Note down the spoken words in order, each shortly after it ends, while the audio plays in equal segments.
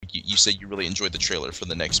you said you really enjoyed the trailer for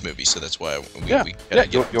the next movie, so that's why we Yeah.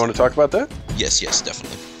 You want to talk about that? Yes,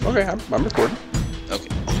 definitely. Okay, I'm recording. Okay.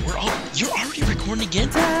 Oh, you're already recording again?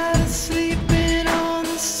 Tired of sleeping on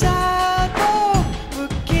the sidewalk,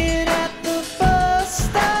 looking at the bus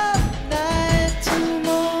stop, night to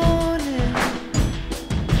morning.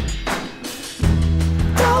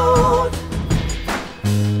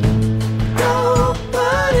 Don't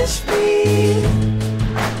punish me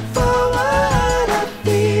for what I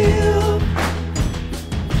feel.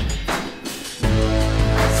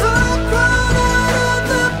 So I crawled out of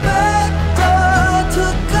the back door,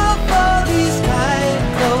 took off all these tight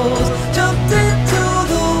clothes, jumped into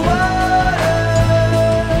the water.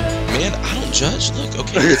 Man, I don't judge. Look,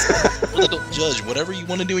 okay, I really don't judge. Whatever you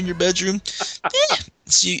want to do in your bedroom,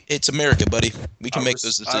 see, it's America, buddy. We can make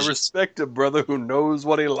those decisions. I respect a brother who knows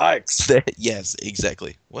what he likes. Yes,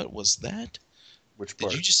 exactly. What was that? Which Did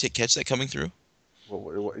part? you just catch that coming through?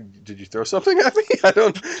 Did you throw something at me? I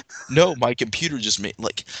don't. No, my computer just made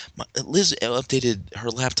Liz updated her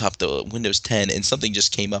laptop to Windows 10, and something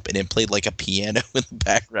just came up and it played like a piano in the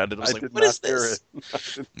background, and I was like, "What is this?"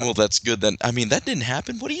 Well, that's good then. I mean, that didn't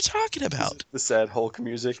happen. What are you talking about? The sad Hulk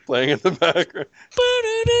music playing in the background.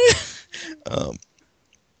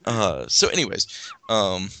 So anyways,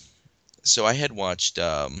 so I had watched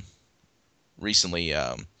recently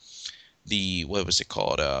what was it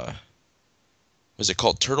called? Was it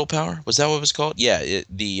called Turtle Power? Was that what it was called? Yeah,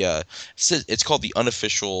 it's called the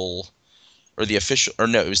unofficial, or the official, or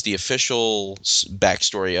no, it was the official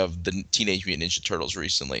backstory of the Teenage Mutant Ninja Turtles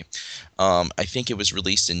recently. I think it was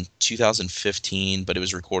released in 2015, but it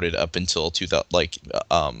was recorded up until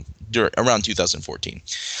around 2014.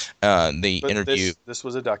 This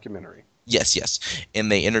was a documentary. Yes.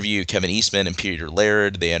 And they interview Kevin Eastman and Peter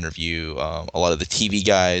Laird. They interview a lot of the TV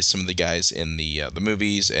guys, some of the guys in the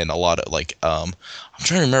movies, and a lot of I'm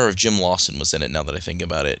trying to remember if Jim Lawson was in it now that I think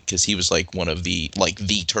about it, because he was like one of the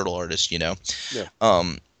turtle artists, you know. Yeah.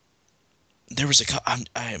 There was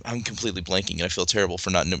I'm completely blanking, and I feel terrible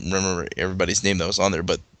for not remembering everybody's name that was on there,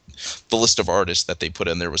 but the list of artists that they put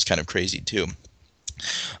in there was kind of crazy too.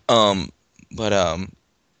 But I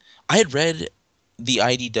had read the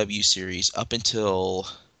IDW series up until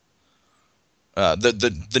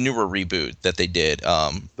the newer reboot that they did.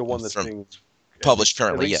 The one that's being published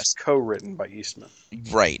currently, at least yes. Co-written by Eastman.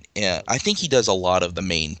 Right. Yeah, I think he does a lot of the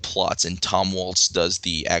main plots, and Tom Waltz does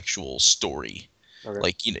the actual story. Okay.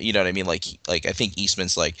 Like you know what I mean? Like I think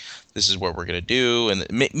Eastman's like, this is what we're gonna do, and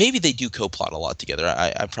maybe they do co-plot a lot together.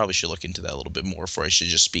 I probably should look into that a little bit more before I should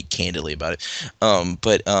just speak candidly about it.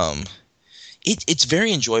 But it's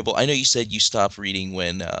very enjoyable. I know you said you stopped reading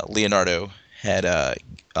when Leonardo had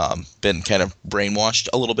been kind of brainwashed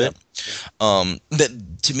a little bit. Yeah. That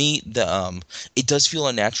to me, it does feel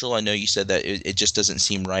unnatural. I know you said that it just doesn't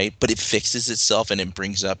seem right, but it fixes itself and it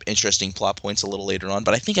brings up interesting plot points a little later on.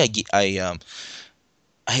 But I think I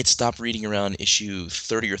had stopped reading around issue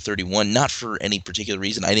 30 or 31, not for any particular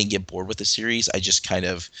reason. I didn't get bored with the series. I just kind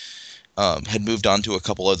of had moved on to a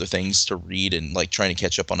couple other things to read and like trying to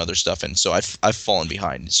catch up on other stuff, and so I've fallen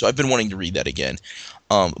behind. So I've been wanting to read that again.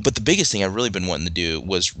 But the biggest thing I've really been wanting to do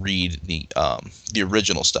was read the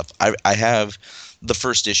original stuff. I have the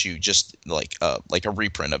first issue, just like a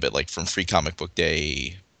reprint of it, like from Free Comic Book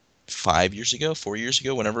Day 4 years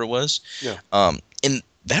ago, whenever it was. Yeah. And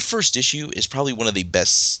that first issue is probably one of the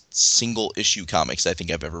best single issue comics I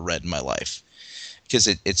think I've ever read in my life, because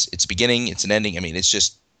it's beginning, it's an ending. I mean,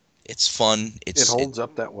 it's fun. It holds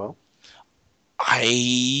up that well.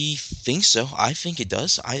 I think so. I think it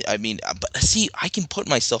does. I mean, but see, I can put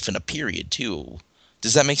myself in a period too.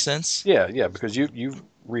 Does that make sense? Yeah, because you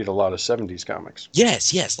read a lot of 70s comics.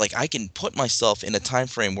 Yes. Like I can put myself in a time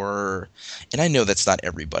frame where, and I know that's not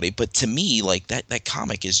everybody, but to me, like that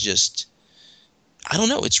comic is just, I don't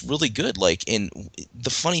know, it's really good. Like, and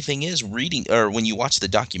the funny thing is, when you watch the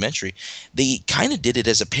documentary, they kind of did it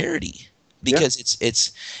as a parody. Because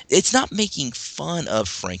it's not making fun of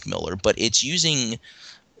Frank Miller, but it's using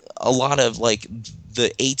a lot of like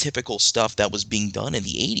the atypical stuff that was being done in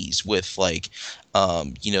the 80s with like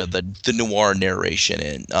the noir narration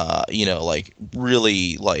and like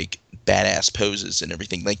really like badass poses and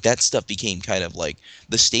everything. Like that stuff became kind of like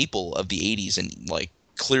the staple of the 80s and like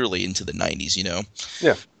clearly into the 90s, you know.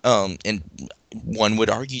 Yeah. And one would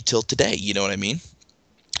argue till today, you know what I mean?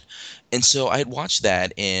 And so I had watched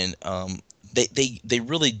that, and they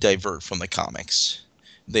really divert from the comics.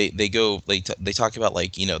 They talk about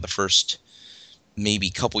like the first maybe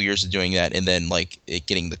couple years of doing that, and then like it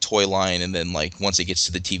getting the toy line, and then like once it gets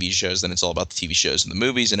to the TV shows, then it's all about the TV shows and the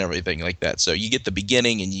movies and everything like that. So you get the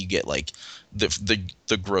beginning, and you get like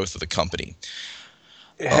the growth of the company.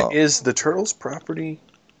 Is the Turtles property,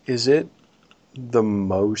 is it the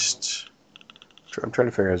most... I'm trying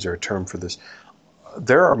to figure out, is there a term for this?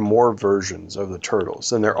 There are more versions of the Turtles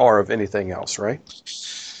than there are of anything else, right?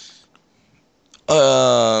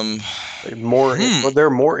 Well, there are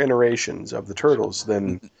more iterations of the Turtles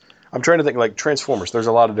than... I'm trying to think, like Transformers. There's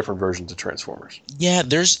a lot of different versions of Transformers. Yeah,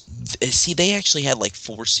 see, they actually had like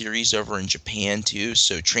 4 series over in Japan too,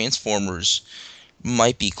 so Transformers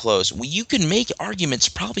might be close. Well, you can make arguments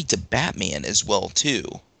probably to Batman as well too,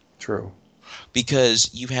 True. because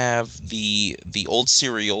you have the old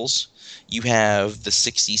serials, you have the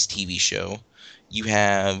 60s TV show, you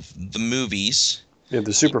have the movies, Yeah,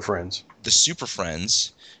 the Super Friends. the Super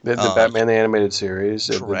Friends. The Batman the Animated Series.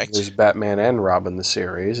 Correct. There's Batman and Robin the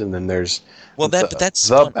series, and then there's But that's the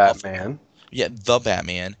spun off. Batman. Yeah, the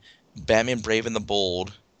Batman, Batman Brave and the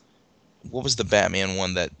Bold. What was the Batman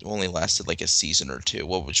one that only lasted like a season or two?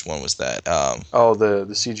 Which one was that? Oh, the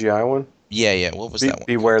CGI one? Yeah. What was that one?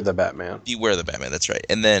 Beware the Batman. Beware the Batman. That's right.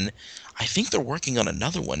 And then I think they're working on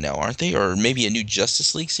another one now, aren't they? Or maybe a new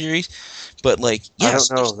Justice League series. But like, I yes.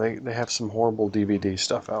 don't know. They have some horrible DVD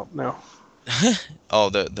stuff out now. Oh,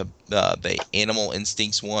 the Animal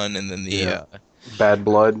Instincts one, and then the Bad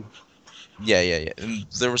Blood. yeah. And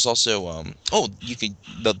there was also you could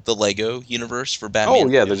the Lego universe for Batman. Oh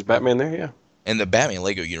yeah, there's Batman there. Yeah. And the Batman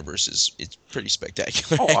Lego universe it's pretty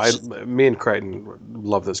spectacular. Oh, actually. me and Crichton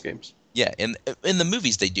love those games. Yeah, and in the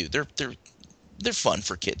movies they do. They're fun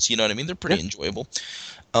for kids. You know what I mean? They're pretty enjoyable.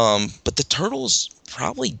 But the Turtles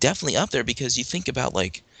probably definitely up there because you think about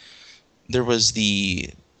like there was the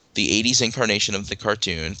 80s incarnation of the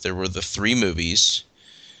cartoon. There were the 3 movies.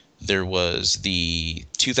 There was the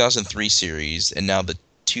 2003 series, and now the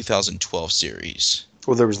 2012 series.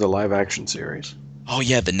 Well, there was the live action series. Oh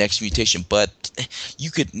yeah, the Next Mutation. But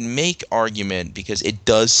you could make argument because it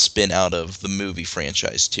does spin out of the movie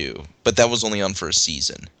franchise too. But that was only on for a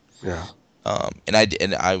season. Yeah. And I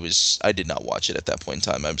did not watch it at that point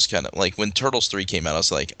in time. I was kind of like when Turtles 3 came out. I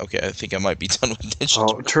was like, okay, I think I might be done with this.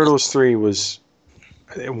 Oh, Turtles 3 was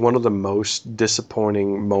one of the most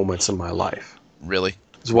disappointing moments in my life. Really?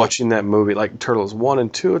 I was watching that movie, like Turtles 1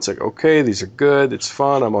 and 2. It's like, okay, these are good. It's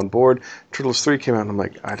fun. I'm on board. Turtles 3 came out, and I'm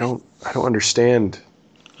like, I don't understand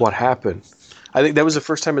what happened. I think that was the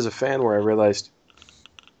first time as a fan where I realized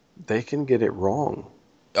they can get it wrong.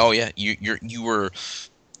 Oh yeah, you were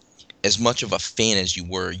as much of a fan as you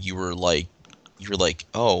were like,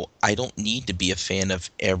 oh, I don't need to be a fan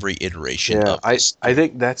of every iteration. Yeah, of this. I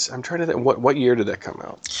think that's. I'm trying to think. What year did that come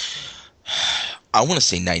out? I want to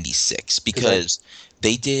say 96 because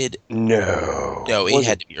they did. No, It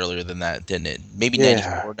had to be earlier than that, didn't it? Maybe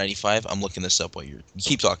 94, 95. I'm looking this up while you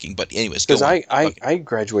keep talking. But anyways, because go on. I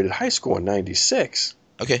graduated high school in 96.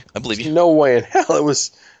 Okay, I believe you. No way in hell it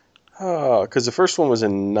was. Because the first one was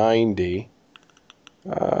in 90.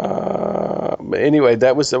 But anyway,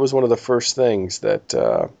 that was one of the first things that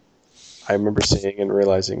I remember seeing and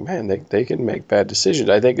realizing, man, they can make bad decisions.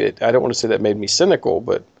 I don't want to say that made me cynical,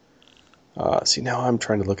 but see, now I'm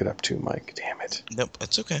trying to look it up too, Mike. Damn it. Nope,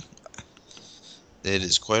 that's okay. It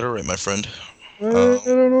is quite all right, my friend. I don't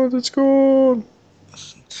know what it's called.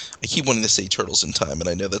 I keep wanting to say Turtles in Time, and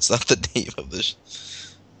I know that's not the name of this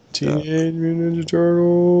Teenage Mutant Ninja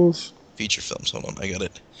Turtles. feature films. Hold on, I got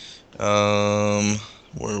it.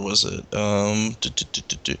 Where was it? I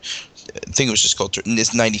think it was just called.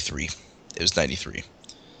 It's 93. It was 93.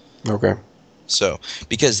 Okay. So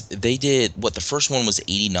because they did the first one was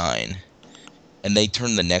 89, and they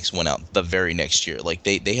turned the next one out the very next year. Like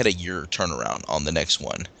they had a year turnaround on the next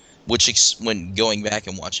one, which when going back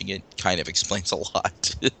and watching it kind of explains a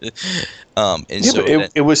lot.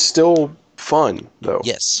 It was still fun though.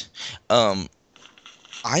 Yes.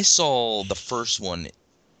 I saw the first one.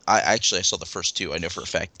 I saw the first 2. I know for a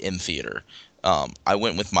fact in theater. I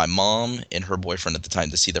went with my mom and her boyfriend at the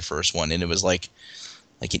time to see the first one, and it was like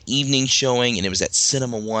an evening showing, and it was at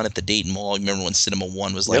Cinema One at the Dayton Mall. Remember when Cinema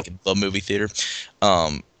One was like the movie theater?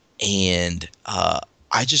 I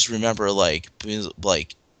just remember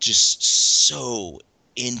just so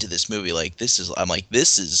into this movie. This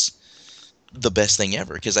is the best thing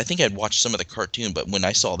ever, because I think I'd watched some of the cartoon, but when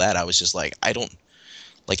I saw that, I was just like, I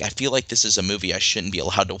feel like this is a movie I shouldn't be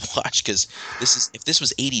allowed to watch, because if this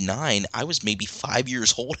was 89, I was maybe 5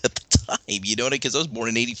 years old at the time, you know what I mean? Because I was born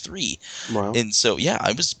in 83. Wow. And so, yeah,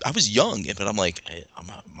 I was young, but I'm like, hey, am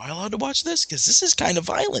I allowed to watch this? Because this is kind of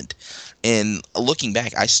violent. And looking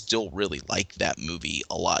back, I still really like that movie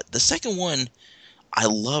a lot. The second one, I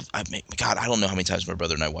love. God, I don't know how many times my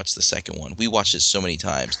brother and I watched the second one. We watched it so many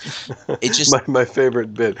times. It just My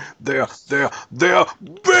favorite bit. They're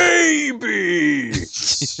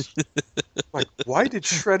babies. Like, why did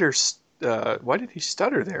why did he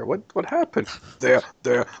stutter there? What happened? They're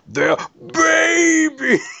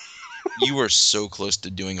babies. you were so close to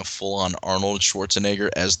doing a full-on Arnold Schwarzenegger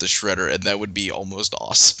as the Shredder, and that would be almost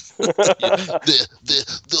awesome. The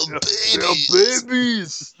They're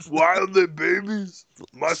babies. Why are they babies?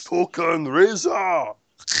 My Pocan razor.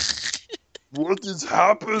 What has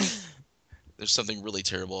happened? There's something really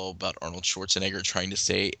terrible about Arnold Schwarzenegger trying to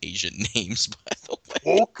say Asian names, by the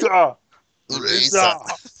way. Poca Razor.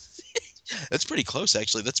 That's pretty close,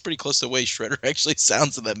 actually. That's pretty close to the way Shredder actually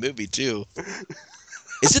sounds in that movie, too.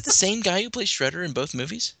 Is it the same guy who plays Shredder in both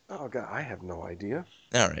movies? Oh god, I have no idea.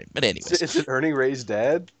 All right, but anyways, Is it Ernie Ray's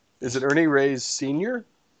dad? Is it Ernie Ray's senior?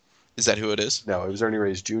 is that who it is? No, it was Ernie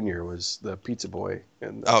Ray's junior. Was the pizza boy,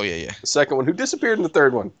 and Oh yeah. the second one who disappeared in the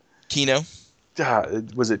third one. Kino.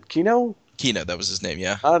 Was it Kino? Kino, that was his name.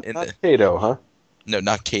 Yeah. Not Kato, huh? No,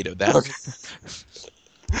 not Kato. That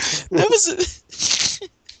that was a,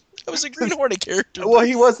 that was a Green Hornet character. Well,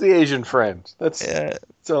 he was the Asian friend. That's Yeah.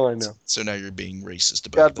 all I know. So now you're being racist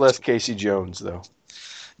about God that. bless Casey Jones, though.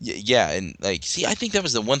 Yeah, and like, see, I think that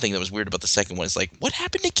was the one thing that was weird about the second one. Is like, what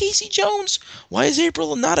happened to Casey Jones? Why is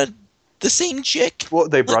April not the same chick? Well,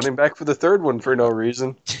 they brought him back for the third one for no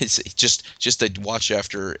reason. It's just to watch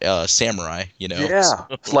after Samurai, you know? Yeah,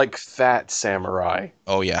 it's like Fat Samurai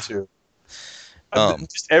Oh yeah. too. Um,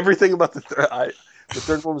 Just everything about the the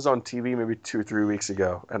third one was on TV maybe 2 or 3 weeks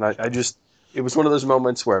ago, and I just it was one of those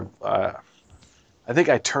moments where I think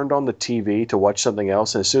I turned on the TV to watch something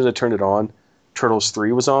else, and as soon as I turned it on, Turtles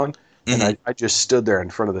 3 was on, and I just stood there in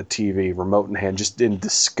front of the TV, remote in hand, just in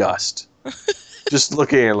disgust, just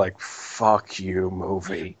looking at it like, "Fuck you,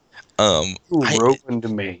 movie! You ruined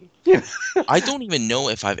me." I don't even know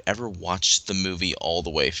if I've ever watched the movie all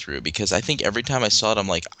the way through because I think every time I saw it, I'm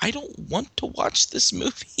like, I don't want to watch this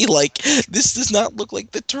movie. Like, this does not look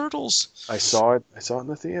like the Turtles. I saw it in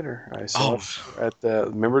the theater. I saw it at the.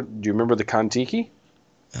 Do you remember the Kontiki?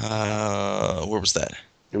 Where was that?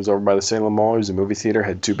 It was over by the Salem Mall. It was a movie theater.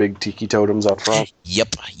 Had 2 big tiki totems out front.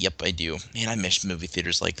 Yep, I do. Man, I miss movie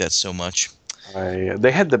theaters like that so much.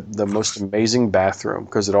 They had the most amazing bathroom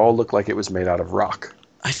because it all looked like it was made out of rock.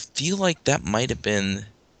 I feel like that might have been.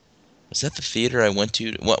 Was that the theater I went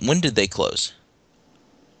to? When did they close?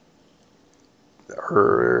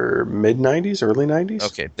 Or mid '90s, early '90s.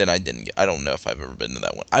 Okay, then I didn't. I don't know if I've ever been to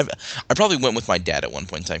that one. I probably went with my dad at one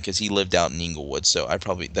point in time because he lived out in Inglewood, so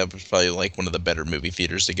that was probably like one of the better movie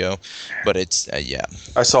theaters to go. But it's yeah.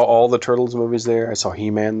 I saw all the Turtles movies there. I saw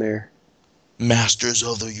He-Man there. Masters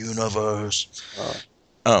of the Universe.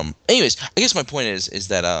 Anyways, I guess my point is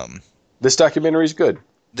that This documentary's good.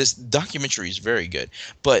 this documentary is very good.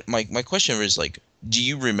 But my question is like, do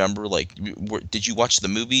you remember like, did you watch the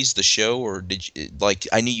movies, the show, or did you like?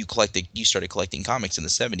 I knew you started collecting comics in the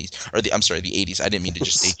 70s or I'm sorry, the 80s. I didn't mean to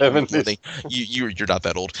just say 70s. You're not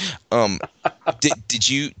that old.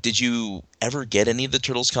 Did you ever get any of the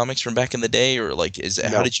Turtles comics from back in the day, or like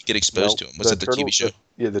how did you get exposed to them? Was it the TV show?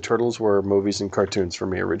 Yeah, the Turtles were movies and cartoons for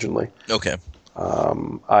me originally. Okay.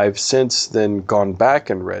 I've since then gone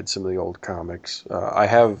back and read some of the old comics. I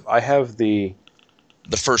have the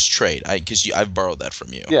first trade, because I've borrowed that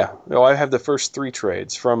from you. Yeah, no, I have the first 3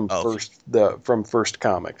 trades from First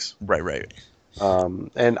Comics. Right.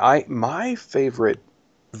 And my favorite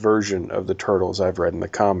version of the Turtles I've read in the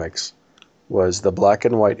comics was the black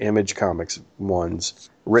and white Image Comics ones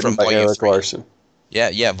written by Eric Larson.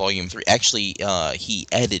 Yeah, volume 3. Actually, he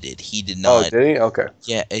edited. He did not. Oh, did he? Okay.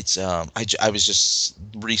 Yeah, it's I was just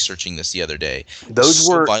researching this the other day. Those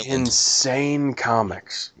were violent. insane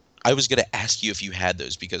comics. I was going to ask you if you had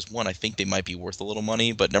those because one, I think they might be worth a little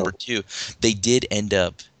money, but number 2, they did end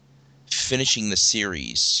up finishing the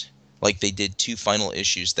series. Like they did 2 final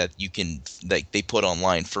issues that you can they put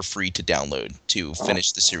online for free to download to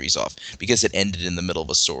finish the series off because it ended in the middle of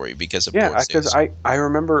a story because of because I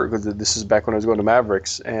remember this is back when I was going to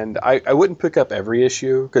Mavericks and I wouldn't pick up every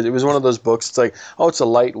issue because it was one of those books. It's like, oh, it's a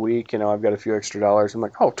light week, I've got a few extra dollars. I'm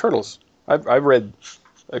like, oh, Turtles. I've read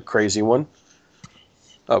a crazy one.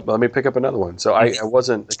 Oh, but let me pick up another one. So I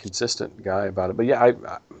wasn't a consistent guy about it, but yeah,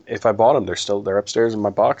 if I bought them, they're upstairs in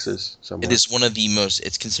my boxes somewhere. It is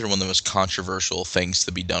it's considered one of the most controversial things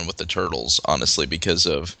to be done with the Turtles, honestly, because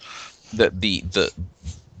of the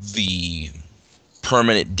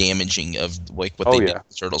permanent damaging of like what Oh, they did yeah. with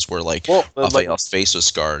the turtles, where like Well, like, Raphael's face was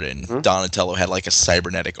scarred and Mhm. Donatello had like a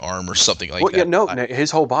cybernetic arm or something like well, yeah, that. no,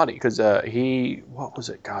 his whole body, because what was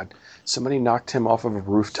it? God, somebody knocked him off of a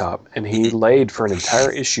rooftop, and he Mhm. laid for an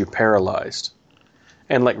entire issue paralyzed,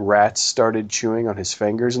 and like rats started chewing on his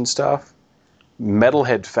fingers and stuff.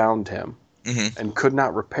 Metalhead found him Mhm. and could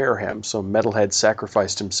not repair him, so Metalhead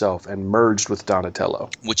sacrificed himself and merged with Donatello.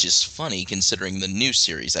 Which is funny considering the new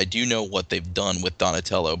series. I do know what they've done with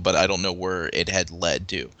Donatello, but I don't know where it had led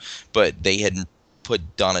to. But they had put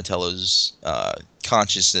Donatello's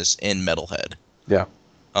consciousness in Metalhead Yeah.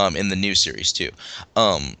 in the new series too.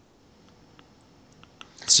 Um,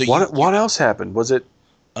 so What else happened? Was it?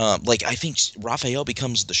 like I think Raphael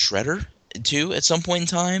becomes the Shredder too at some point in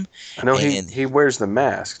time, I know he and he wears the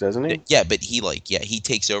mask, doesn't he? yeah, but he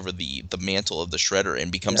takes over the mantle of the Shredder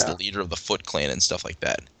and becomes the Yeah. leader of the Foot Clan and stuff like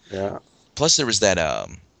that. Yeah. Plus, there was that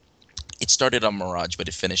it started on Mirage, but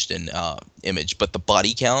it finished in Image. But the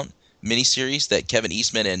Body Count miniseries that Kevin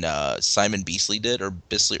Eastman and Simon Beasley did, or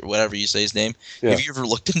Bisley, or whatever you say his name. Yeah. Have you ever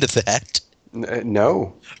looked into that?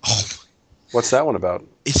 No. Oh, What's that one about?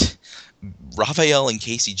 it's Raphael and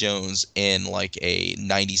Casey Jones in like a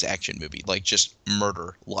 '90s action movie, like just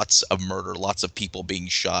murder, lots of people being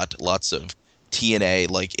shot, lots of TNA.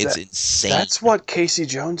 Like it's That- insane. That's what Casey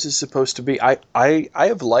Jones is supposed to be. I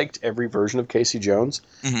have liked every version of Casey Jones,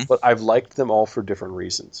 Mhm. but I've liked them all for different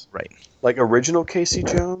reasons. Right. Like original Casey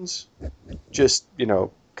Jones, just,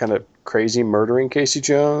 kind of crazy murdering Casey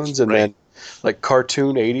Jones, and Right. then like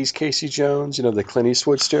cartoon 80s Casey Jones, the Clint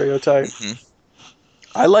Eastwood stereotype. Mhm.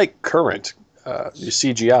 I like current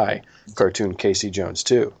CGI cartoon Casey Jones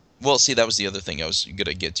too. Well, see, that was the other thing I was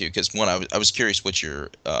gonna get to because one, I was curious what your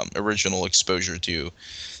original exposure to,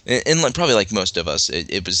 and like, probably like most of us,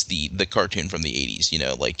 it was the cartoon from the '80s.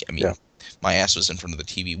 Like I mean, Yeah. my ass was in front of the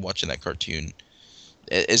TV watching that cartoon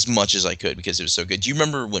as much as I could because it was so good. Do you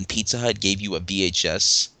remember when Pizza Hut gave you a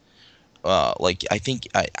VHS? Like I think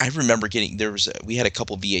I remember getting we had a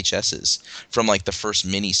couple VHSs from like the first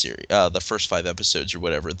miniseries, the first 5 episodes or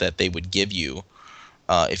whatever that they would give you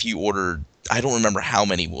if you ordered. I don't remember how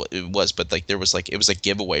many it was, but like there was like it was a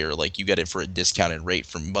giveaway or like you got it for a discounted rate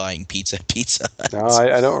from buying pizza at Pizza Hut. No,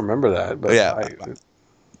 I don't remember that, but Yeah,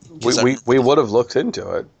 we would have looked into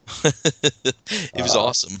it. it was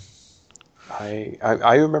awesome. I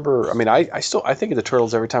remember. I mean, I think of the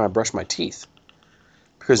Turtles every time I brush my teeth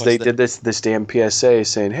because What's they that? did this damn PSA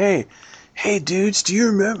saying, "Hey, dudes, do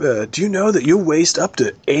you know that you'll waste up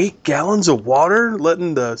to 8 gallons of water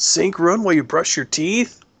letting the sink run while you brush your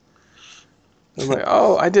teeth?" I'm like,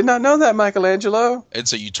 "Oh, I did not know that, Michelangelo." And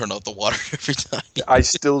so you turn off the water every time. I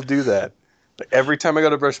still do that. Like, every time I go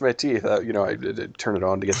to brush my teeth, I turn it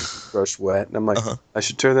on to get the brush wet, and I'm like, Uh-huh. I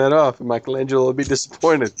should turn that off, and Michelangelo will be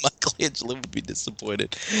disappointed. Michelangelo would be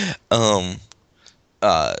disappointed.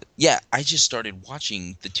 Yeah, I just started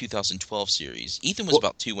watching the 2012 series. Ethan was Well-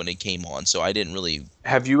 about 2 when it came on, so I didn't really.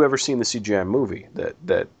 Have you ever seen the CGI movie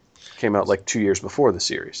that came out like 2 years before the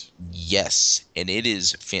series? Yes, and it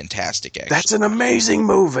is fantastic. Actually, That's an amazing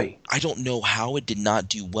movie. I don't know how it did not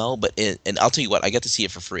do well, but and I'll tell you what, I got to see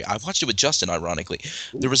it for free. I watched it with Justin. Ironically,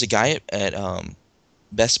 there was a guy at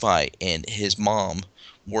Best Buy, and his mom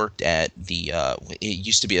worked at the. It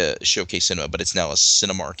used to be a Showcase Cinema, but it's now a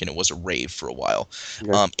Cinemark, and it was a rave for a while.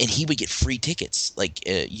 Okay. And he would get free tickets, like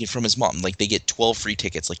from his mom. Like they get 12 free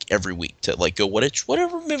tickets, like every week to like go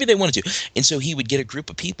whatever movie they wanted to. And so he would get a group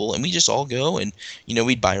of people, and we just all go, and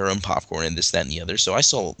we'd buy our own popcorn and this, that, and the other. So I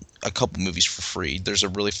saw a couple movies for free. There's a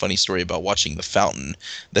really funny story about watching The Fountain.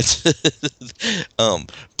 That's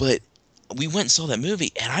but we went and saw that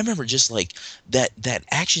movie, and I remember just like that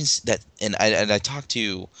actions that, and I talked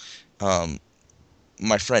to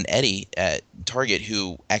my friend Eddie at Target,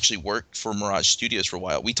 who actually worked for Mirage Studios for a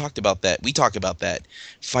while. We talked about that. We talked about that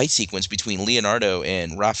fight sequence between Leonardo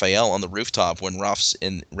and Raphael on the rooftop when Raph's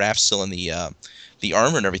still in the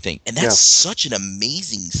armor and everything, and that's Yeah. such an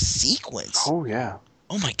amazing sequence. Oh yeah.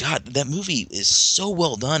 Oh my God, that movie is so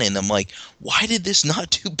well done, and I'm like, why did this not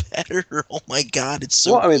do better? Oh my God, it's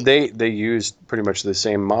so. Well, I mean, they used pretty much the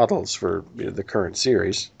same models for the current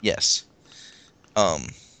series. Yes.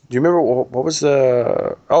 Do you remember what was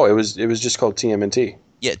the? Oh, it was just called TMNT.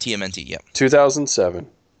 Yeah, TMNT. Yeah. 2007.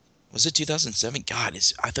 Was it 2007? God,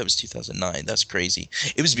 I thought it was 2009. That's crazy.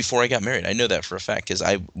 It was before I got married. I know that for a fact because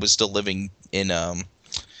I was still living in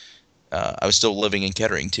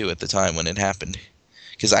Kettering too at the time when it happened.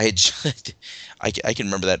 Because I had, I can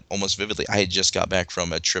remember that almost vividly. I had just got back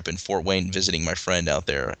from a trip in Fort Wayne visiting my friend out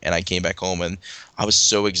there, and I came back home and I was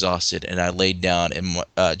so exhausted, and I laid down, and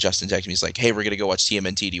Justin texted me. He's like, "Hey, we're gonna go watch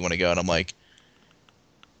TMNT. Do you want to go?" And I'm like,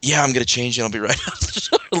 Yeah, I'm gonna change it. I'll be right out the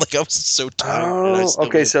door. Like I was so tired. And I Oh, still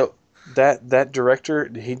okay. went. So that director,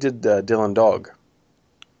 he did Dylan Dog.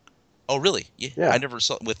 Oh, really? Yeah, I Yeah, never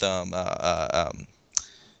saw with the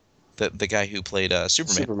guy who played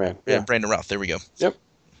Superman. Superman. Yeah, Yeah. Brandon Routh. There we go. Yep.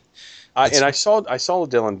 It's I saw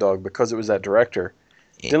Dylan Dog because it was that director.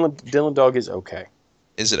 eh, Dylan Dog is okay.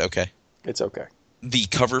 is it okay? It's okay. The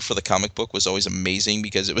cover for the comic book was always amazing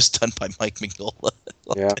because it was done by Mike Mignola.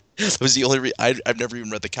 Yeah. That was the only I've never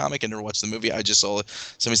even read the comic. I never watched the movie. I just saw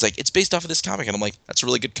somebody's like, it's based off of this comic. And I'm like, that's a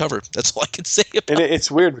really good cover. That's all I can say And about it.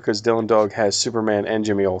 it's weird because Dylan Dog has Superman and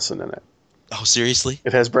Jimmy Olsen in it. Oh, seriously?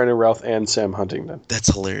 It has Brandon Routh and Sam Huntington.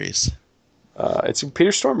 That's hilarious. It's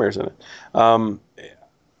Peter Stormare's in it.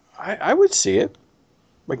 I would see it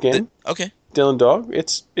again. Okay. Dylan Dog.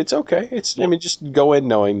 It's okay. I mean, just go in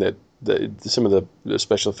knowing that some of the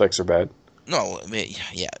special effects are bad. No, I mean,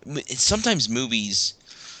 yeah. Sometimes movies,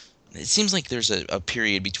 it seems like there's a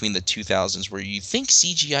period between the 2000s where you think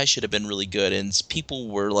CGI should have been really good, and people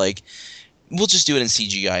were like, we'll just do it in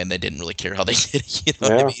CGI, and they didn't really care how they did it. You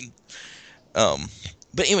know what I Yeah. mean?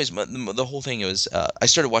 But anyways, the whole thing was I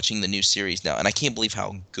started watching the new series now, and I can't believe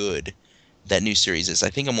how good that new series is. I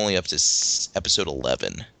think I'm only up to episode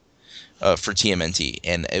 11 for TMNT,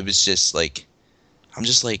 and it was just like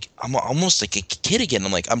I'm almost like a kid again.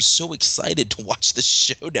 I'm like I'm so excited to watch the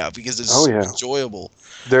show now because it's Oh so yeah. enjoyable.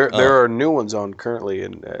 There are new ones on currently,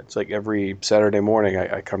 and it's like every Saturday morning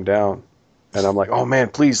I come down, and I'm like, oh man,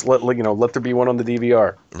 please let there be one on the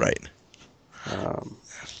DVR. Right?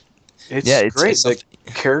 It's Yeah, great. it's The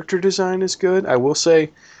character design is good. I will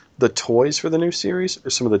say, the toys for the new series are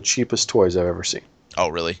some of the cheapest toys I've ever seen. Oh,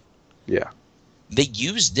 really? Yeah.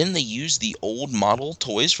 Didn't they use the old model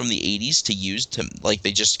toys from the 80s to use to like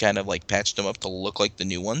they just kind of like patched them up to look like the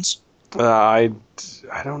new ones? I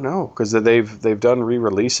don't know because they've done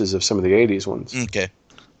re-releases of some of the '80s ones, Okay.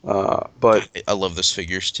 but I love those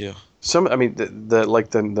figures too. I mean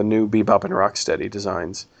the new Bebop and Rocksteady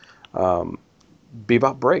designs.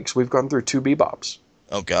 Bebop breaks. We've gone through two Bebops.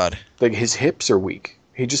 Oh God, Like his hips are weak.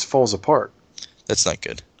 He just falls apart. that's not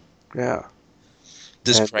good. Yeah.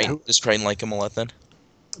 Does And Crichton like him a lot then?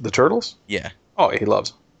 The turtles? Yeah. Oh, he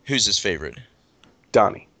loves 'em. Who's his favorite?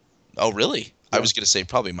 Donnie. Oh, really? I Yeah. was gonna say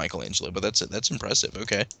probably Michelangelo, but that's impressive.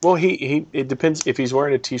 Okay. Well, it depends if he's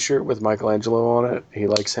wearing a T-shirt with Michelangelo on it. He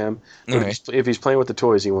likes him. But Okay. if he's playing with the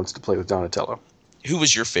toys, he wants to play with Donatello. Who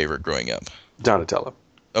was your favorite growing up? Donatello.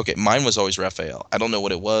 Okay, mine was always Raphael. I don't know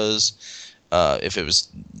what it was. If it was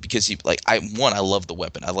because I love the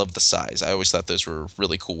weapon. I love the size. I always thought those were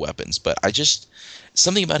really cool weapons. But I just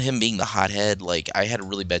something about him being the hothead. Like I had a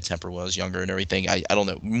really bad temper when I was younger and everything. I don't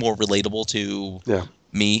know, more relatable to Yeah.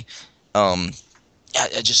 me. I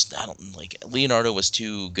don't like Leonardo was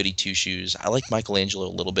too goody two shoes. I like Michelangelo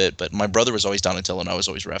a little bit, but my brother was always Donatello and I was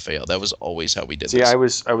always Raphael. That was always how we did See, this. I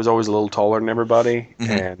was always a little taller than everybody,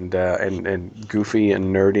 Mhm. and goofy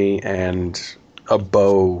and nerdy, and a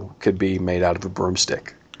bow could be made out of a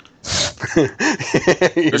broomstick. You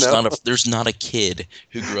know? There's not a kid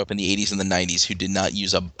who grew up in the 80s and the 90s who did not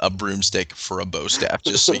use a broomstick for a bow staff.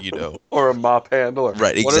 Just so you know, Or a mop handle, or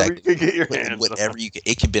right? whatever Exactly. you could get your hands Whatever on. you could,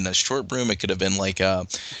 it could have been a short broom. It could have been like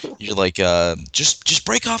you're like just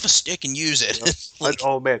break off a stick and use it. Like,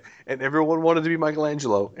 Oh man! And everyone wanted to be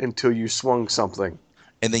Michelangelo until you swung something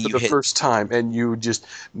and then for you the hit first time, and you just,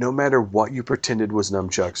 no matter what you pretended was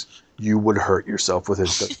nunchucks, you would hurt yourself within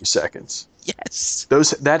 30 seconds. yes.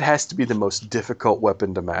 That has to be the most difficult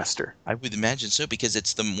weapon to master. I would imagine so because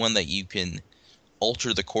it's the one that you can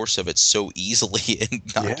alter the course of it so easily and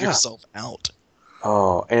knock Yeah. yourself out.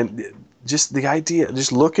 Oh, and just the idea,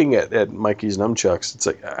 just looking at Mikey's nunchucks, it's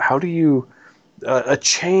like, how do you? A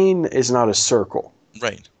chain is not a circle,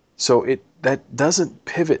 Right. so that doesn't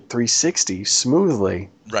pivot 360 smoothly.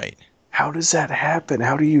 Right. How does that happen?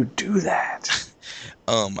 How do you do that?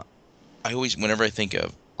 I always, whenever I think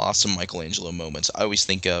of awesome Michelangelo moments, I always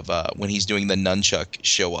think of when he's doing the nunchuck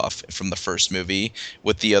show off from the first movie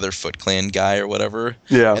with the other Foot Clan guy or whatever.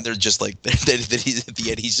 Yeah. And they're just like, that he's at the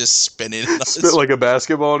end, he's just spinning. And Spit like a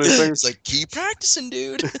basketball in his fingers. it's like, keep practicing,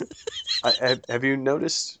 dude. Have you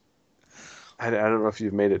noticed? I don't know if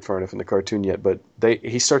you've made it far enough in the cartoon yet, but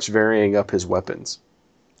he starts varying up his weapons.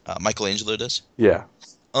 Michelangelo does. Yeah.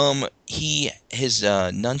 His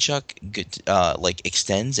nunchuck like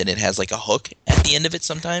extends and it has like a hook at the end of it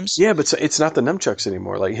sometimes. Yeah, but it's not the nunchucks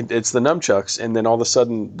anymore. Like it's the nunchucks, and then all of a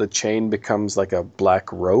sudden the chain becomes like a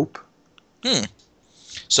black rope.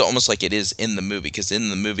 So almost like it is in the movie, because in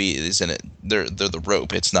the movie, isn't it? They're the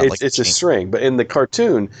rope. It's not like It's a chain. string, but in the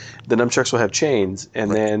cartoon, the nunchucks will have chains,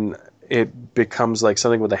 and then it becomes like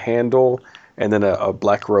something with a handle, and then a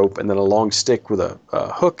black rope, and then a long stick with a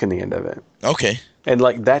hook in the end of it. Okay. And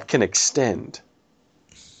like that can extend.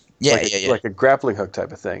 Yeah, Like yeah. like a grappling hook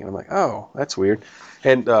type of thing. And I'm like, oh, that's weird.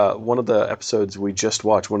 And one of the episodes we just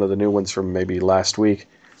watched, one of the new ones from maybe last week,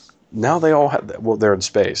 now they all have, well, they're in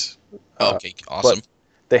space. Okay, awesome. But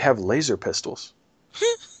they have laser pistols.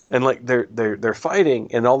 And like they're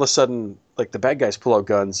fighting, and all of a sudden, like the bad guys pull out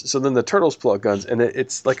guns. So then the turtles pull out guns, and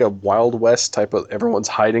it's like a Wild West type of everyone's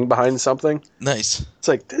hiding behind something. Nice. It's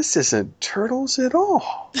like, this isn't Turtles at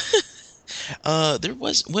all. There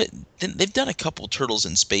was they've done a couple turtles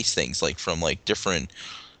in space things, like from like different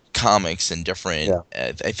comics and different.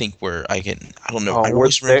 Yeah. I think where I don't know. Oh, I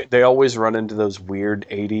always remember. they always run into those weird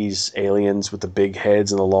 80s aliens with the big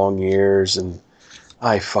heads and the long ears, and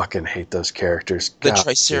I fucking hate those characters. The God,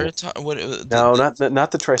 Triceratops. What? no, not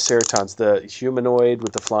the Triceratons. The humanoid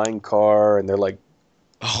with the flying car, and they're like,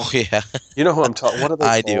 Oh yeah, you know who I'm talking. What are they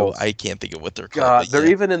I called? do. I can't think of what they're called. God, but they're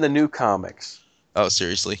yeah. even in the new comics. Oh,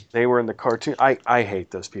 seriously. They were in the cartoon. I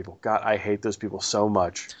hate those people. God, I hate those people so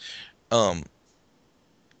much. Do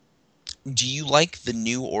you like the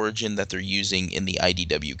new origin that they're using in the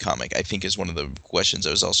IDW comic? I think is one of the questions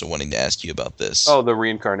I was also wanting to ask you about this. Oh, the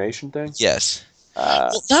reincarnation thing? Yes.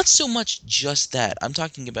 Well, not so much just that. I'm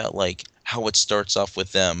talking about like how it starts off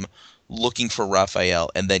with them looking for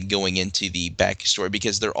Raphael and then going into the backstory,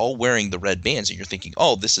 because they're all wearing the red bands and you're thinking,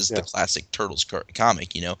 oh, this is the classic Turtles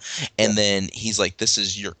comic, you know? And then he's like, this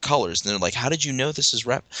is your colors. And they're like, how did you know this is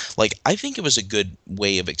Rap? Like, I think it was a good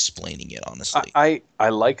way of explaining it, honestly. I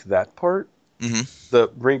like that part. Mm-hmm.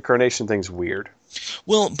 The reincarnation thing's weird.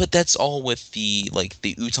 Well, but that's all with the like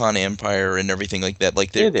the Uton Empire and everything like that.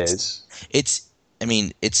 Like It is. It's I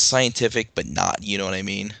mean, it's scientific, but not. You know what I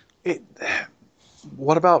mean?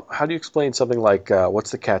 What about, how do you explain something like,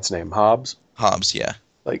 what's the cat's name? Hobbs? Hobbs, yeah.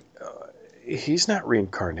 Like, he's not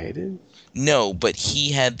reincarnated. No, but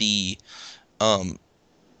he had the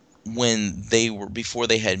when they were before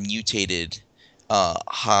they had mutated,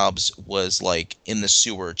 Hobbs was like in the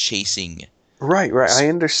sewer chasing. Right. I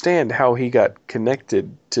understand how he got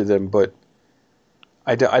connected to them, but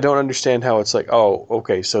I don't understand how it's like, oh,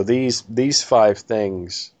 okay, so these 5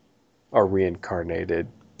 things are reincarnated.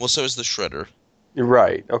 Well, so is the Shredder.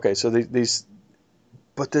 Right. Okay, so these,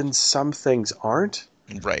 but then some things aren't.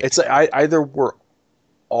 Right. It's like either we're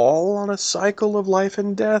all on a cycle of life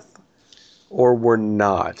and death, or we're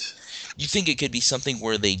not. You think it could be something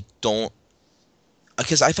where they don't?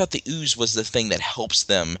 Because I thought the ooze was the thing that helps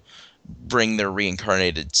them bring their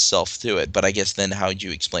reincarnated self to it. But I guess then how would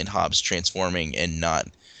you explain Hobbs transforming and not?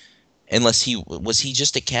 Unless was he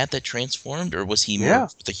just a cat that transformed, or was he more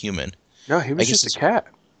with a human? No, he was just a cat.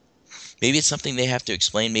 Maybe it's something they have to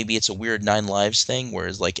explain. Maybe it's a weird 9 lives thing,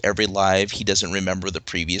 whereas like every live he doesn't remember the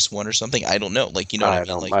previous one or something. I don't know. Like, you know what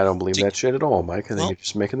I mean? Like, I don't believe that shit at all, Mike. I think you're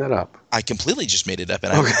just making that up. I completely just made it up,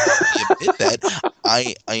 and I admit that.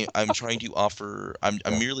 I'm trying to offer. I'm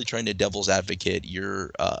merely trying to devil's advocate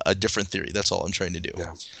your a different theory. That's all I'm trying to do.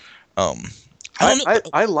 Yeah. I don't know.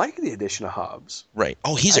 I like the addition of Hobbs. Right.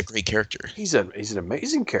 Oh, he's a great character. He's an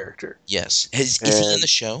amazing character. Yes. Is he in the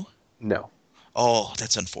show? No. Oh,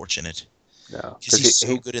 that's unfortunate. No, because he's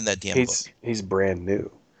so good in that damn book. He's brand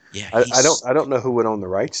new. Yeah, I don't know who would own the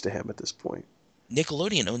rights to him at this point.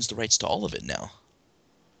 Nickelodeon owns the rights to all of it now.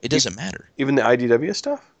 It doesn't matter. Even the IDW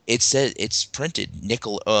stuff. It said it's printed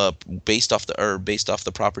based off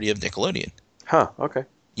the property of Nickelodeon. Huh. Okay.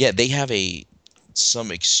 Yeah, they have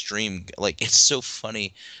some extreme, like, it's so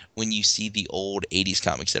funny when you see the old 80s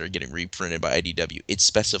comics that are getting reprinted by IDW. It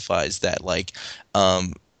specifies that, like,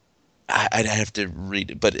 I'd have to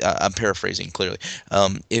read it, but I'm paraphrasing clearly.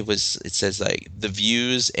 It says like the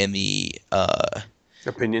views and the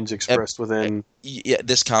opinions expressed within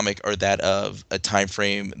this comic are that of a time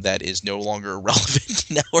frame that is no longer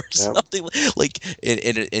relevant now, or something like,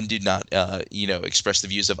 and do not express the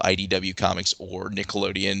views of IDW Comics or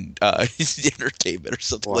Nickelodeon Entertainment or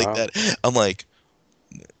something like that. I'm like,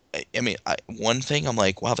 I mean, one thing I'm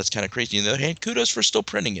like, wow, that's kind of crazy. On the other hand, kudos for still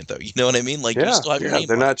printing it, though. You know what I mean? Like, you still have your name.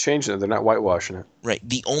 They're not changing it. They're not whitewashing it. Right.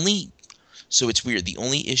 So it's weird. The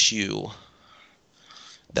only issue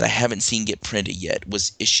that I haven't seen get printed yet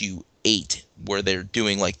was issue 8, where they're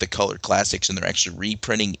doing like the color classics and they're actually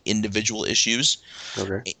reprinting individual issues.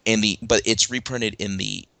 Okay. But it's reprinted in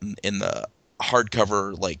the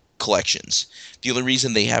hardcover like collections. The only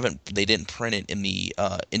reason they didn't print it in the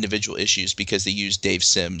individual issues because they used Dave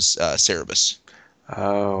Sims' Cerebus.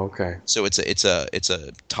 Oh, okay. So it's a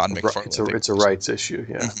Todd McFarlane. It's a rights issue,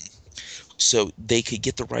 yeah. Mm-hmm. so they could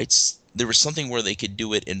get the rights. There was something where they could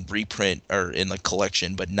do it in reprint or in a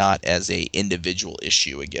collection, but not as a individual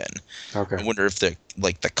issue again. I Okay. wonder if the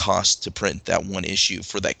cost to print that one issue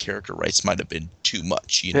for that character rights might have been too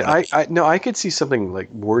much. You know Yeah, what I I no, I could see something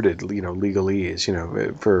like worded, legalese,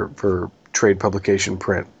 for trade publication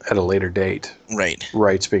print at a later date, mean? Right.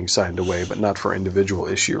 rights being signed away, but not for individual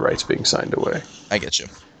issue rights being signed away. I get you.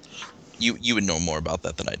 You would know more about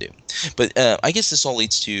that than I do. But I guess this all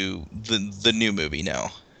leads to the new movie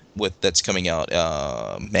now, that's coming out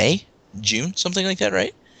May, June, something like that,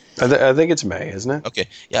 right? I think it's May, isn't it? Okay.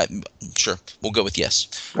 Yeah, sure. We'll go with yes.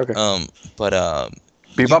 Okay. But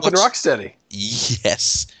you Bebop and watched- Rocksteady.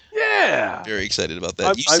 Yes. Yeah. Very excited about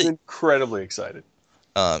that. I'm incredibly excited.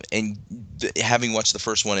 And having watched the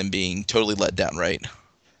first one and being totally let down, right?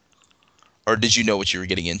 Or did you know what you were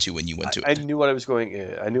getting into when you went to I it? knew what I was going.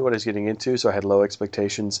 I knew what I was getting into, so I had low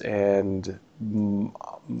expectations. And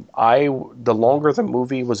the longer the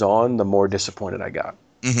movie was on, the more disappointed I got.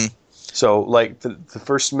 Hmm. So, like the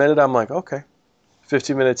first minute, I'm like, okay.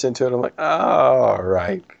 50 minutes into it, I'm like, oh, all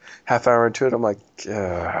right. Half hour into it, I'm like,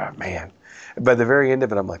 man. By the very end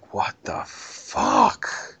of it, I'm like, what the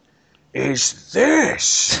fuck is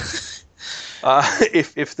this?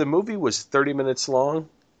 If the movie was 30 minutes long,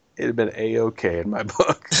 it'd have been A-okay in my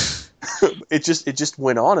book. It just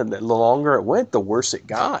went on, and the longer it went, the worse it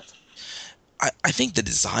got. I think the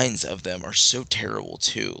designs of them are so terrible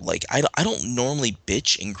too. Like I don't normally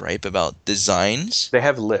bitch and gripe about designs. They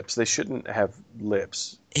have lips. They shouldn't have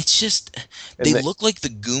lips. It's just And they they- look like the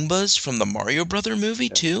Goombas from the Mario Brother movie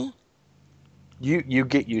too. You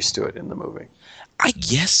get used to it in the movie. I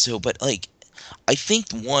guess so, but like I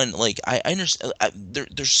think one like I understand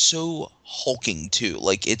they're so hulking too.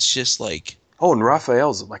 Like it's just like Oh, and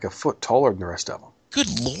Raphael's like a foot taller than the rest of them.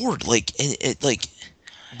 good lord, like it like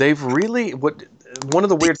They've really one of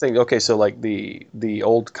the weird things. Okay, so like the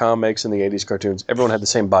old comics and the '80s cartoons, everyone had the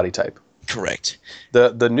same body type. correct.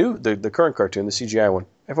 The current cartoon, the CGI one,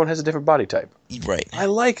 everyone has a different body type. Right. I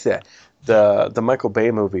like that. The Michael Bay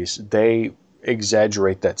movies, they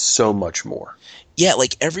exaggerate that so much more. Yeah,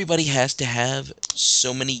 like everybody has to have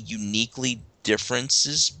so many uniquely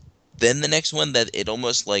differences than the next one that it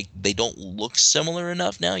almost like they don't look similar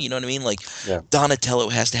enough now. You know what I mean? Like Yeah. Donatello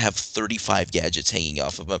has to have 35 gadgets hanging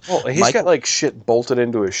off of him. Well, he's Mike- got like shit bolted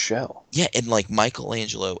into his shell. Yeah, and like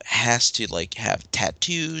Michelangelo has to like have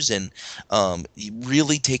tattoos and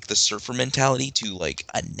really take the surfer mentality to like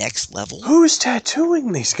a next level. Who's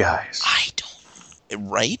tattooing these guys? I don't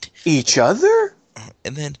right? Each other?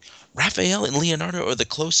 And then Raphael and Leonardo are the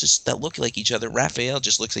closest that look like each other. Raphael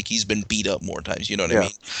just looks like he's been beat up more times. You know what I Yeah.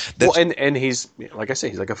 mean? Well, That's and he's like I say,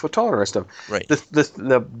 he's like a foot taller than the rest of them. right.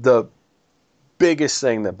 The biggest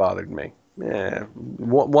thing that bothered me,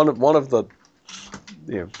 one of the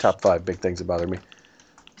top 5 big things that bothered me.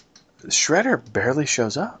 Shredder barely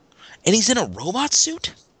shows up And he's in a robot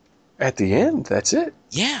suit? at the end. That's it.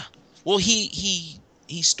 Yeah. Well, he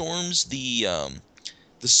storms the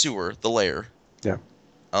sewer, the lair. Yeah.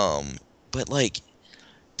 But like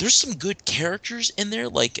there's some good characters in there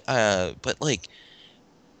like but like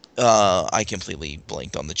I completely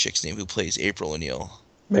blanked on the chick's name who plays April O'Neil.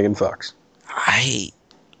 Megan Fox.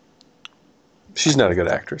 She's not a good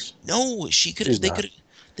actress. No, she could She's they not.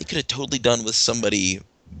 could have totally done with somebody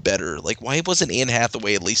better. Like why wasn't Anne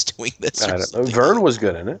Hathaway at least doing this? I or don't know. something? Vern was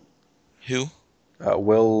good in it. Who?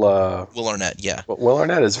 Will Will Arnett, yeah.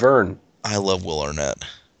 Arnett is Vern. I love Will Arnett.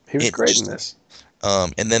 He was It great just- in this.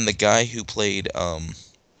 And then the guy who played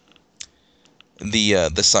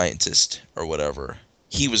the scientist or whatever,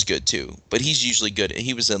 he was good too. But he's usually good.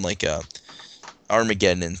 He was in like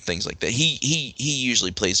Armageddon and things like that. He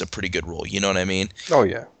usually plays a pretty good role. You know what I mean? Oh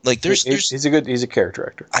yeah. Like there's He's a character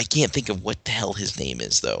actor. I can't think of what the hell his name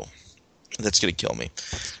is though. That's gonna kill me.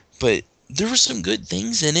 But there were some good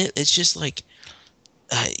things in it. It's just like,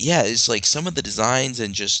 yeah, it's like some of the designs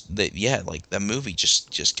and just that. Yeah, like the movie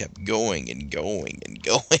just kept going and going and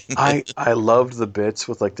going. I loved the bits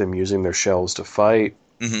with like them using their shells to fight.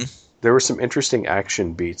 hmm There were some interesting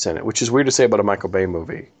action beats in it, which is weird to say about a Michael Bay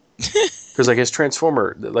movie. Because like his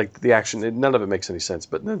Transformer, like the action, none of it makes any sense.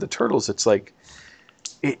 But the Turtles, it's like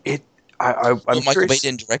I'm Well, Michael curious. Bay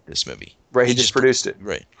didn't direct this movie. Right, he just produced it.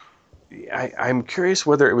 Right. I'm curious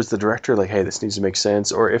whether it was the director, like, hey, this needs to make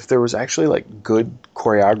sense, or if there was actually like good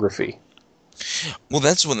choreography. Well,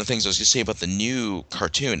 that's one of the things I was gonna say about the new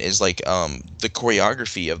cartoon is like the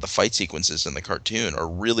choreography of the fight sequences in the cartoon are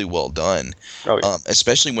really well done. Oh, yeah.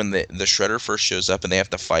 Especially when the Shredder first shows up and they have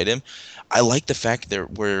to fight him. I like the fact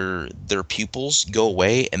that where their pupils go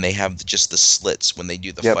away and they have just the slits when they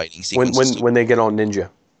do the Yep. fighting when sequences. when they get on ninja.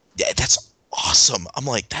 Yeah, that's awesome. I'm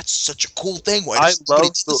like, that's such a cool thing. Why I does somebody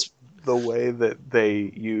love do this? the way that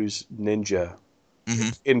they use ninja Hmm.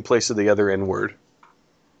 in place of the other N word.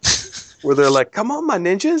 Where they're like, "Come on, my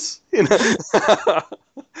ninjas!" You know,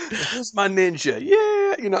 who's my ninja?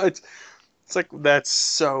 Yeah, you know, it's like that's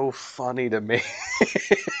so funny to me.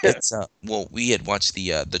 It's well, we had watched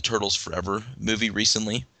the Turtles Forever movie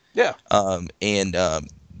recently, Yeah. and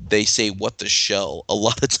they say "what the shell" a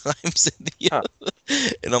lot of times in the, Huh.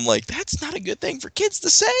 and I'm like, that's not a good thing for kids to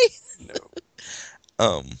say. No.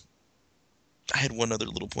 Um, I had one other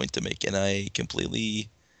little point to make, and I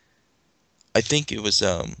think it was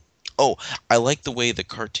oh, I like the way the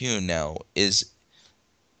cartoon now is.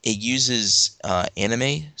 It uses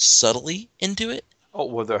anime subtly into it. Oh,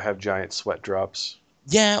 well, they'll have giant sweat drops.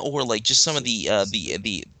 Yeah, or like just some of the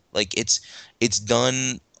like it's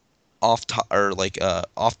done off to or like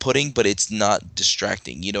off-putting, but it's not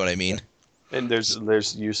distracting. You know what I Yeah. mean? And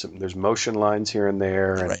there's motion lines here and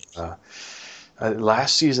there, and Right.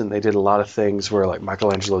 last season they did a lot of things where like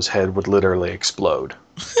Michelangelo's head would literally explode.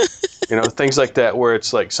 You know, things like that where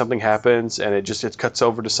it's like something happens and it cuts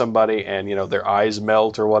over to somebody and you know their eyes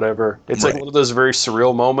melt or whatever. It's like Right. one of those very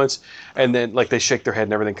surreal moments, and then like they shake their head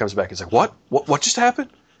and everything comes back. It's like what just happened?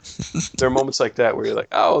 There are moments like that where you're like,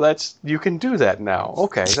 oh, that's you can do that now.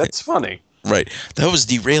 Okay, that's funny. Right. That was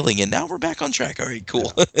derailing, and now we're back on track. All right,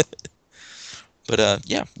 cool. But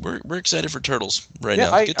yeah, we're excited for Turtles right Yeah,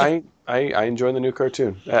 now. Good time. I enjoy the new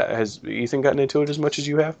cartoon. Has Ethan gotten into it as much as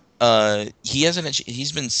you have? He hasn't.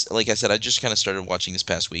 He's been like I said. I just kind of started watching this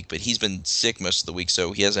past week, but he's been sick most of the week,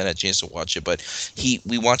 so he hasn't had a chance to watch it. But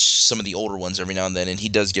we watch some of the older ones every now and then, and he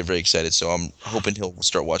does get very excited. So I'm hoping he'll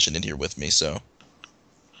start watching it here with me. So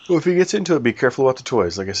Well, if he gets into it, be careful about the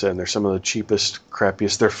toys. Like I said, they're some of the cheapest,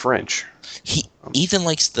 crappiest. They're French. he Ethan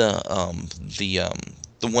likes the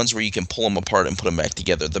ones where you can pull them apart and put them back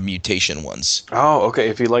together, the mutation ones. Oh, okay.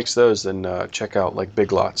 If he likes those, then check out like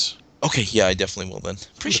Big Lots. Okay, yeah, I definitely will then.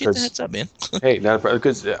 Appreciate the Because heads up, man. hey, not a problem.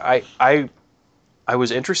 Because I was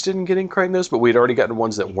interested in getting Crichton those, but we'd already gotten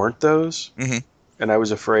ones that weren't those, Hmm. and I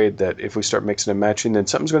was afraid that if we start mixing and matching, then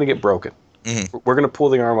something's going to get broken. Hmm. We're going to pull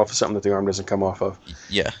the arm off of something that the arm doesn't come off of.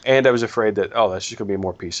 Yeah, And I was afraid that that's just going to be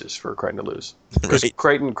more pieces for Crichton to lose. Because right.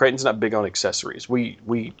 Crichton's not big on accessories.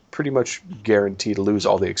 We pretty much guarantee to lose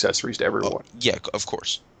all the accessories to everyone. Yeah, of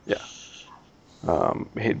course. Yeah.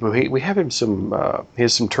 We have him some. He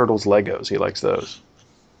has some Turtles Legos. He likes those.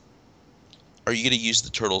 Are you gonna use the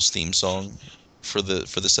Turtles theme song for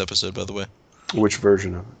this episode? By the way, Which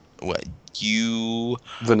version of it? what you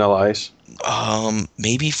Vanilla Ice.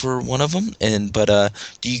 maybe for one of them, but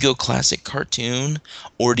do you go classic cartoon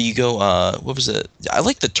or do you go what was it? I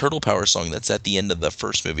like the Turtle Power song that's at the end of the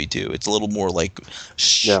first movie too. It's a little more like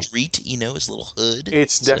Yeah. street, it's a little hood.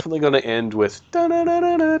 It's So, definitely going to end with da da da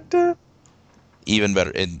da da da. even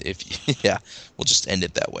better. And if yeah, we'll just end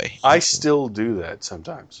it that way. I still do that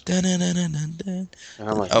sometimes, Dun-dun-dun-dun-dun. and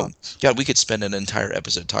I'm like, Oh God, we could spend an entire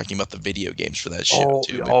episode talking about the video games for that show oh,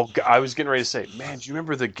 too. Man. I was getting ready to say, man, do you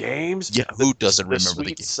remember the games? Yeah, who doesn't The remember the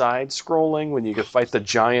sweet game? side scrolling when you could fight the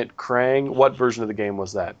giant Krang. What version of the game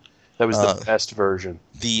was that? That was the best version.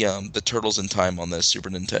 The Turtles in Time on the Super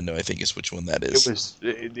Nintendo, I think is which one that is.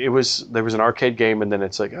 It was there was an arcade game, and then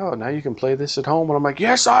it's like, oh, now you can play this at home, and I'm like,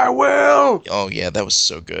 yes, I will Oh yeah, that was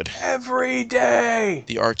so good. every day.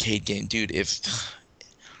 The arcade game, dude. If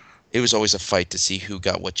it was always a fight to see who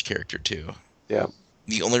got which character too. Yeah.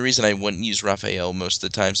 The only reason I wouldn't use Raphael most of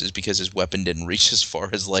the times is because his weapon didn't reach as far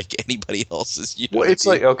as like anybody else's. You know Well, what it's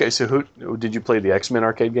I mean? like okay, so who did you play the X-Men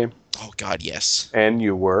arcade game? Oh God, yes. And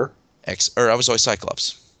you were. I was always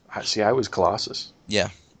Cyclops. See, I was Colossus Yeah.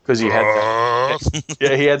 because he had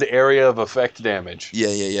he had the area of effect damage. Yeah,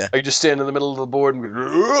 yeah, yeah. I could just stand in the middle of the board and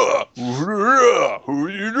go, who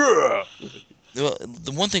you do? Well,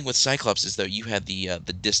 the one thing with Cyclops is though you had the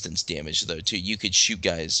distance damage though too. You could shoot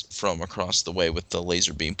guys from across the way with the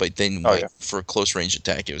laser beam, but then Oh, like yeah. for a close range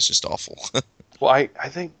attack, it was just awful. Well, I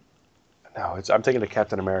think no, I'm thinking of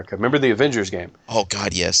Captain America. Remember the Avengers game? Oh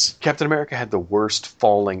God, yes. Captain America had the worst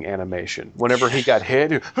falling animation. Whenever he got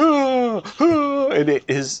hit, and it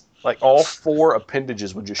is like all four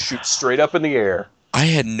appendages would just shoot straight up in the air. I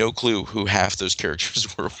had no clue who half those characters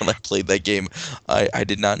were when I played that game. I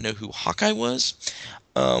did not know who Hawkeye was.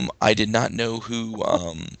 I did not know who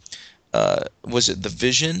was it the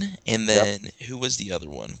Vision, and then who was the other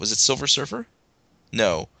one? Was it Silver Surfer?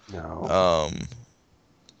 No. No, Um,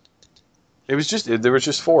 there was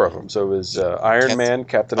just four of them. So it was Iron Man,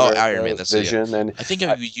 Captain Oh, America, Iron Man, that's it, Vision, and I think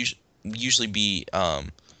I would usually be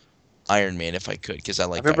Iron Man if I could, because I I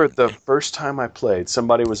like remember Iron the Man. first time I played,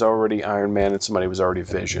 somebody was already Iron Man and somebody was already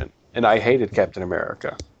Vision, and I hated Captain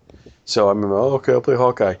America. So I remember, oh, okay, I'll play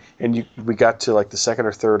Hawkeye. And we got to like the second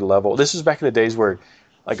or third level. This was back in the days where,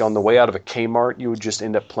 like on the way out of a Kmart, you would just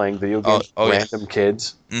end up playing video Oh, games oh with yeah. random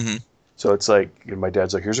kids. Mm-hmm. So it's like, my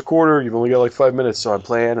dad's like, here's a quarter. You've only got like 5 minutes. So I'm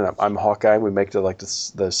playing, and I'm Hawkeye. We make it to like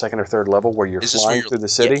the second or third level where you're Is this where flying you're? through the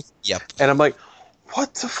city. Yeah, yep. And I'm like,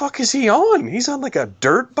 what the fuck is he on? He's on like a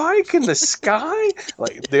dirt bike in the sky?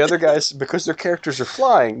 Like the other guys, because their characters are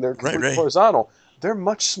flying, they're completely Right. horizontal. They're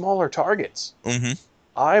much smaller targets. Mm-hmm.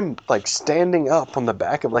 I'm like standing up on the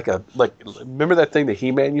back of like remember that thing that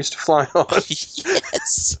He-Man used to fly on?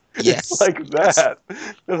 Yes. Yes. It's like that.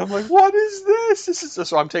 And I'm like, what is this? This is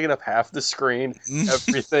so I'm taking up half the screen. Mm.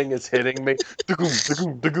 Everything is hitting me. Da-goom,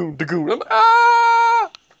 da-goom, da-goom, da-goom. I'm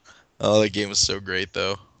ah! Oh, that game was so great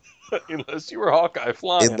though. Unless you were Hawkeye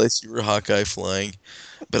flying. Unless you were Hawkeye flying.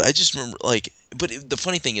 But I just remember, like, the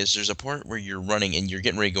funny thing is, there's a part where you're running and you're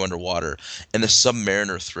getting ready to go underwater, and the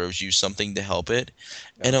Submariner throws you something to help it,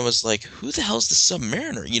 and I was like, who the hell's the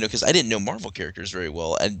Submariner? You know, because I didn't know Marvel characters very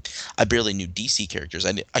well, and I barely knew DC characters.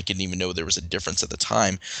 I couldn't even know there was a difference at the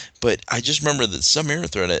time, but I just remember the Submariner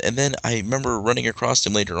throwing it, and then I remember running across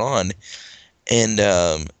him later on, and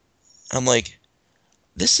I'm like,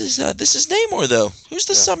 this is Namor though. Who's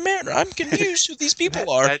the Yeah. Submariner? I'm confused who these people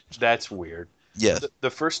are. That's weird. Yeah. The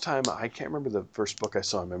first time, I can't remember the first book I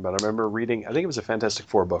saw him in, but I remember reading, I think it was a Fantastic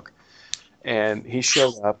Four book, and he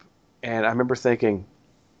showed up, and I remember thinking,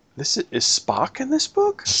 is Spock in this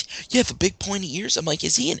book? Yeah, the big pointy ears. I'm like,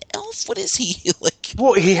 is he an elf? What is he? Like,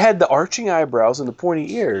 Well, he had the arching eyebrows and the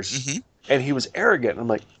pointy ears, Mhm. and he was arrogant. I'm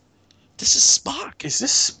like, this is Spock. is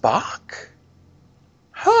this Spock?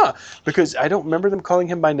 Huh? Because I don't remember them calling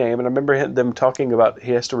him by name, and I remember them talking about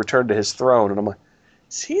he has to return to his throne, and I'm like,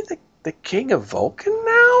 is he the king of Vulcan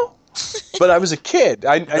now? But I was a kid.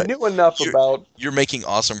 I knew enough You're- about. You're making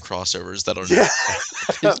awesome crossovers that are Yeah.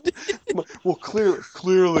 Well, clearly,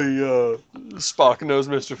 Spock knows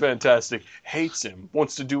Mr. Fantastic, hates him,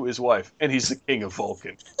 wants to do his wife, and he's the king of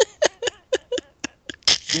Vulcan.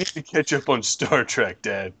 You need to catch up on Star Trek,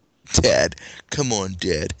 Dad. Dad. Come on,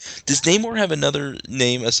 Dad. Does Namor have another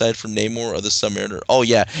name aside from Namor or the Submariner? Oh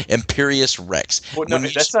yeah, Imperious Rex. Well, no, When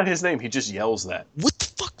you that's not his name. He just yells that. What the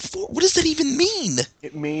fuck for? What does that even mean?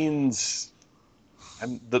 It means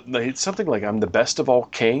it's something like I'm the best of all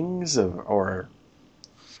kings, or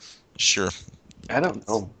Sure. I don't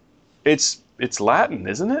know. It's Latin,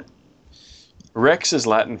 isn't it? Rex is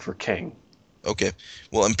Latin for king. Okay.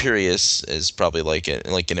 Well, Imperious is probably like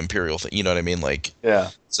an imperial thing. You know what I mean? Like,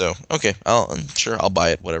 Yeah. so okay. I'll buy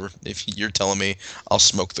it. Whatever. If you're telling me, I'll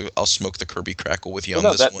smoke the Kirby crackle with you on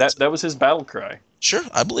No, this one. that was his battle cry. Sure,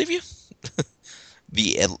 I believe you.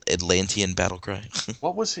 The Atlantean battle cry.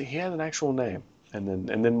 What was he? He had an actual name, and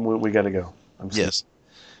then we got to go. Yes.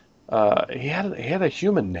 He had a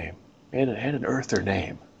human name. He had an Earther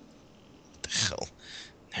name. The hell.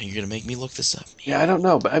 Now you're gonna make me look this up. Yeah, I don't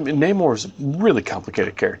know, but I mean, Namor's a really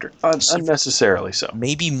complicated character, unnecessarily so.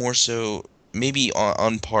 Maybe more so. Maybe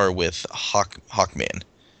on par with Hawkman,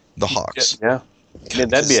 the Hawks. Yeah, yeah,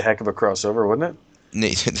 that'd be a heck of a crossover, wouldn't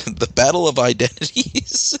it? The Battle of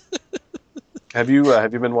Identities. Have you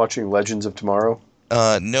been watching Legends of Tomorrow?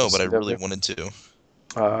 No, but I really CW? wanted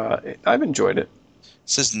to. I've enjoyed it. It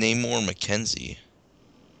says Namor Mackenzie.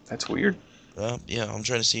 That's weird. Yeah, I'm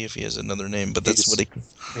trying to see if he has another name, but that's what he.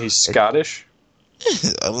 He's Scottish.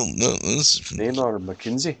 I don't know. Namor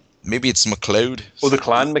McKinsey. Maybe it's McLeod. Oh, the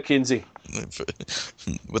Clan McKinsey.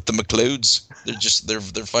 With the McLeods,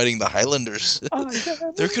 they're fighting the Highlanders.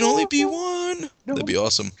 There can only be one. That'd be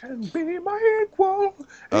awesome. Can be my equal,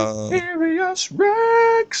 Uh, Imperious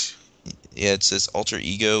Rex. Yeah, it says alter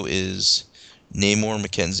ego is Namor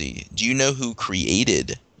Mackenzie. Do you know who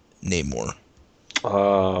created Namor?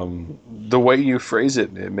 The way you phrase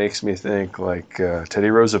it, it makes me think like Teddy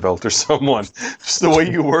Roosevelt or someone. Just the way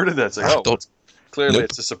you worded that, it's like, oh, Don't- clearly Nope.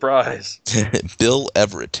 it's a surprise. Bill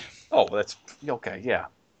Everett. Oh, that's okay. Yeah,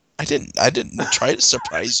 I didn't try to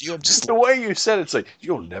surprise you. I'm just just. the way you said it, it's like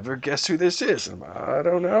you'll never guess who this is. I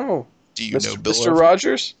don't know. Do you know Bill Mr. Everett?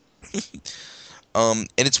 Rogers? And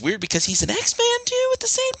it's weird because he's an X-Man too at the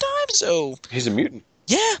same time. So He's a mutant.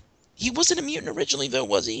 yeah, he wasn't a mutant originally though,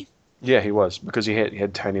 was he? Yeah, he was because he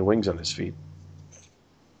had tiny wings on his feet.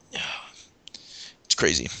 It's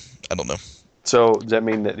crazy. I don't know. So does that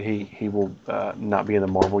mean that he will not be in the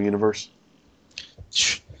Marvel universe?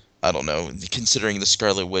 I don't know. Considering the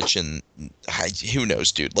Scarlet Witch and who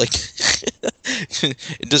knows, dude? Like,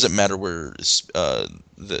 it doesn't matter where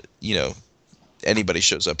anybody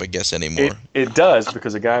shows up, I guess, anymore. It does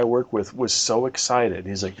because a guy I work with was so excited.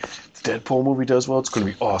 He's like, if the Deadpool movie does well, it's going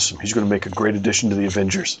to be awesome. He's going to make a great addition to the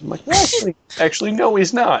Avengers. I'm like, well, actually, no,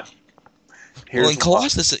 he's not. Well, Here's and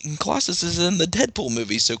Colossus is in the Deadpool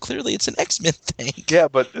movie, so clearly it's an X-Men thing. yeah,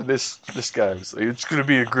 but this guy was like, it's gonna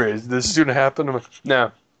be a great. This is gonna happen. I'm like,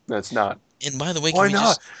 no, it's not. And by the way, can Why we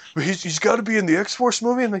not? just He's got to be in the X Force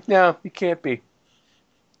movie. I'm like, no, he can't be.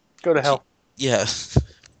 Go to hell. yeah.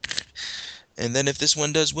 And then if this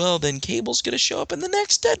one does well, then Cable's gonna show up in the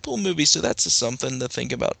next Deadpool movie, so that's something to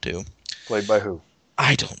think about too. Played by who?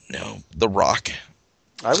 I don't know. The Rock.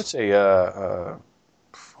 I would say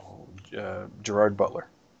Gerard Butler.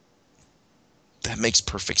 That makes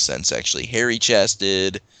perfect sense, actually. Hairy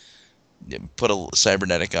chested, put a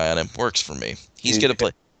cybernetic eye on him. Works for me. He's gonna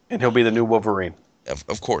play, And he'll be the new Wolverine.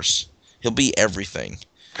 of course. He'll be everything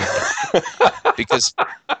because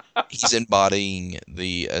he's embodying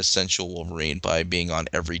the essential Wolverine by being on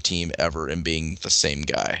every team ever and being the same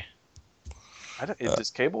guy. Does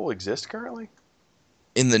Cable exist currently?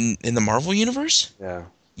 In the Marvel universe? Yeah.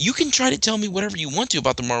 You can try to tell me whatever you want to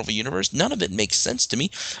about the Marvel universe. None of it makes sense to me.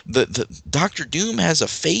 The Doctor Doom has a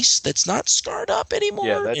face that's not scarred up anymore.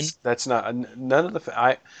 Yeah, that's not none of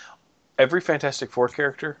the. Every Fantastic Four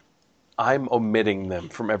character, I'm omitting them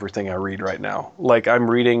from everything I read right now. Like I'm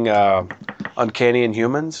reading Uncanny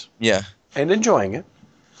Inhumans yeah. and enjoying it,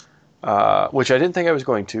 which I didn't think I was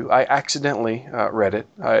going to. I accidentally read it.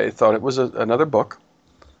 I thought it was another book,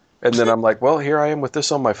 and then I'm like, well, here I am with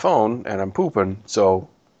this on my phone, and I'm pooping, so.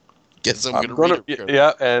 Guess I'm I'm gonna read it.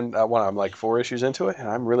 yeah, and when I'm like 4 issues into it, and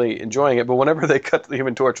I'm really enjoying it. But whenever they cut the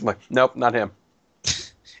Human Torch, I'm like, nope, not him.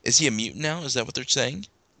 Is he a mutant now? Is that what they're saying?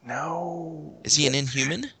 No. Is he an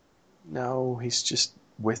Inhuman? No, he's just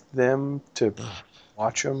with them to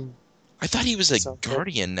watch them. I thought he was a Something.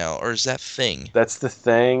 Guardian now, or is that Thing? That's the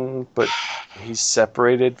thing, but he's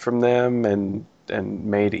separated from them and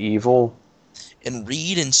made evil. And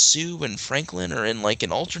Reed and Sue and Franklin are in like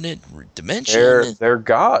an alternate dimension. They're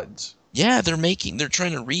gods. Yeah, they're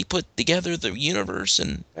trying to re-put together the universe,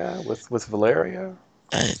 and Yeah, with Valeria.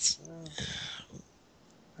 it's,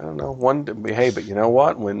 I don't know. Hey, but you know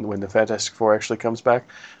what? When the Fantastic Four actually comes back,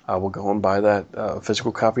 we'll go and buy that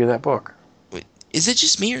physical copy of that book. is it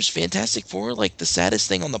just me or is Fantastic Four like the saddest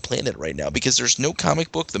thing on the planet right now? Because there's no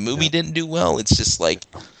comic book, the movie didn't do well. It's just like,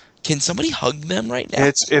 can somebody hug them right now?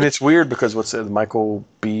 It's weird because what's it, Michael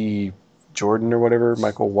B. Jordan or whatever,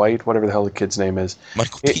 Michael White, whatever the hell the kid's name is.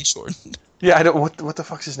 Michael B. Jordan. Yeah, I don't. What the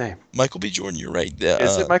fuck's his name? Michael B. Jordan, you're right.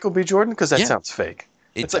 Is it Michael B. Jordan? Because that yeah. sounds fake.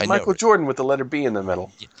 It's I like know, Michael right? Jordan with the letter B in the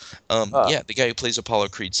middle. Yeah, the guy who plays Apollo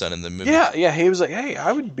Creed's son in the movie. Yeah. He was like, hey,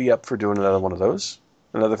 I would be up for doing another one of those,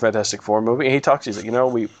 another Fantastic Four movie. And he talks. He's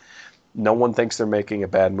like, no one thinks they're making a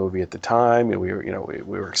bad movie at the time. And we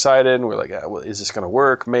were excited. And we're like, well, is this going to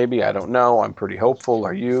work? Maybe. I don't know. I'm pretty hopeful.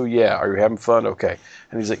 Are you? Yeah. Are you having fun? Okay.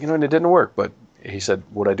 And he's like, and it didn't work. But he said,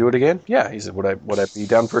 would I do it again? Yeah. He said, would I be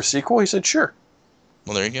down for a sequel? He said, sure.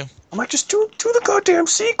 Well, there you go. I'm like, just do the goddamn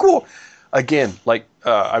sequel. Again, like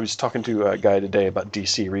I was talking to a guy today about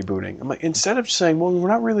DC rebooting. I'm like, instead of saying, well, we're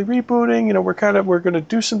not really rebooting, we're going to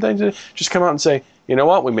do some things, just come out and say, you know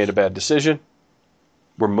what, we made a bad decision.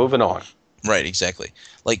 We're moving on. Right, exactly.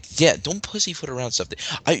 Like, yeah, don't pussyfoot around stuff.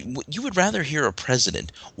 You would rather hear a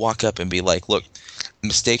president walk up and be like, look,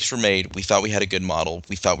 mistakes were made. We thought we had a good model.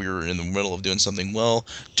 We thought we were in the middle of doing something well.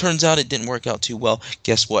 Turns out it didn't work out too well.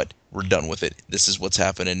 Guess what? We're done with it. This is what's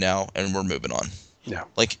happening now, and we're moving on. Yeah.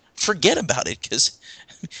 Like, forget about it, because,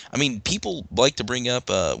 I mean, people like to bring up,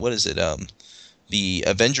 the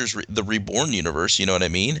Avengers, the Reborn universe, you know what I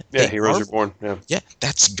mean? Yeah, Heroes Reborn, yeah. Yeah,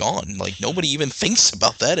 that's gone. Like, nobody even thinks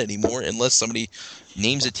about that anymore unless somebody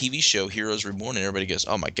names a TV show Heroes Reborn and everybody goes,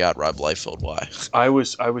 oh my God, Rob Liefeld, why?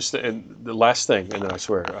 And the last thing, and then I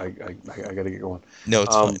swear, I got to get going. No,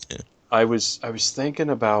 it's fine. Yeah. I was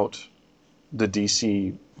thinking about the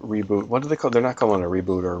DC reboot. What do they call? They're not calling it a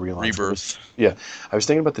reboot or a relaunch. Rebirth. Yeah, I was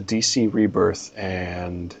thinking about the DC Rebirth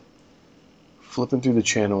and flipping through the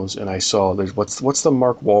channels, and I saw there's what's the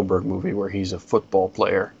Mark Wahlberg movie where he's a football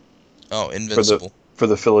player Oh, Invincible. for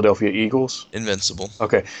the Philadelphia Eagles. Invincible.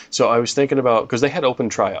 Okay, so I was thinking about, because they had open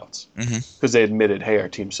tryouts, because they admitted, hey, our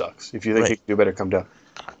team sucks. If you think you can do better, come down.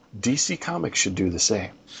 DC Comics should do the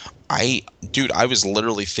same. Dude, I was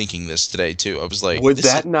literally thinking this today too. I was like, Would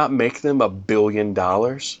that not make them $1 billion?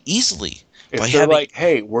 easily? If they're like,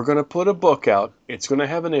 hey, we're going to put a book out, it's going to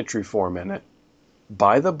have an entry form in it.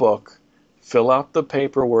 Buy the book, fill out the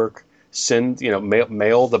paperwork, send,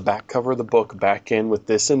 mail the back cover of the book back in with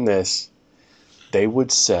this and this. They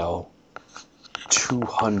would sell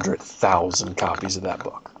 200,000 copies of that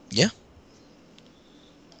book. Yeah.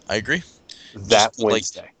 I agree. That Just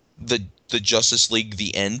Wednesday. Like the Justice League,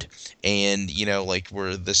 the end, and, like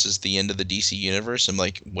where this is the end of the DC universe. I'm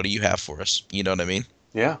like, what do you have for us? You know what I mean?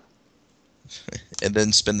 Yeah. And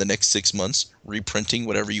then spend the next 6 months reprinting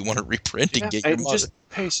whatever you want to reprint and get your and mother. just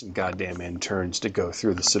pay some goddamn interns to go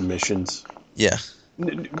through the submissions. Yeah.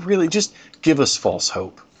 Really, just give us false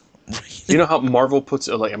hope. You know how Marvel puts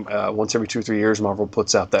once every 2 or 3 years, Marvel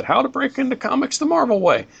puts out that "How to Break Into Comics the Marvel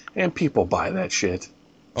Way," and people buy that shit.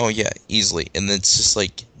 Oh yeah, easily. And then it's just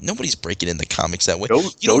like nobody's breaking into comics that way. Go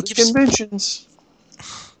You don't to give conventions.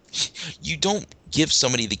 you don't give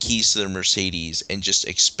somebody the keys to their Mercedes and just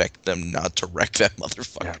expect them not to wreck that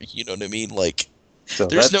motherfucker. Yeah. You know what I mean? Like So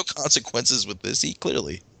there's no consequences with this.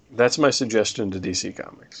 Clearly. that's my suggestion to DC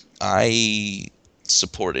Comics. I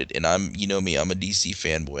support it, and I'm me, I'm a DC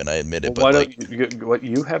fanboy, and I admit it. Well, But why like, don't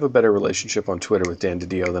you have a better relationship on Twitter with Dan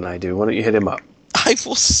DiDio than I do? Why don't you hit him up? I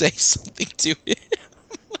will say something to him.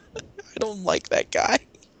 I don't like that guy.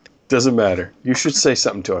 Doesn't matter. You should say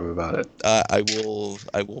something to him about it. I will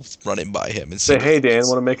run it by him and Say, see. hey Dan,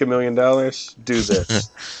 want to make $1 million? Do this.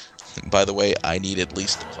 By the way, I need at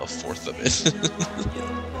least a fourth of it.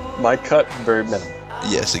 My cut, very minimal.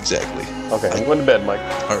 Yes, exactly. Okay, I'm going to bed, Mike.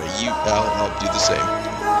 All right, I'll do the same.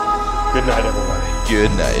 Good night, everybody.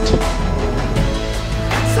 Good night.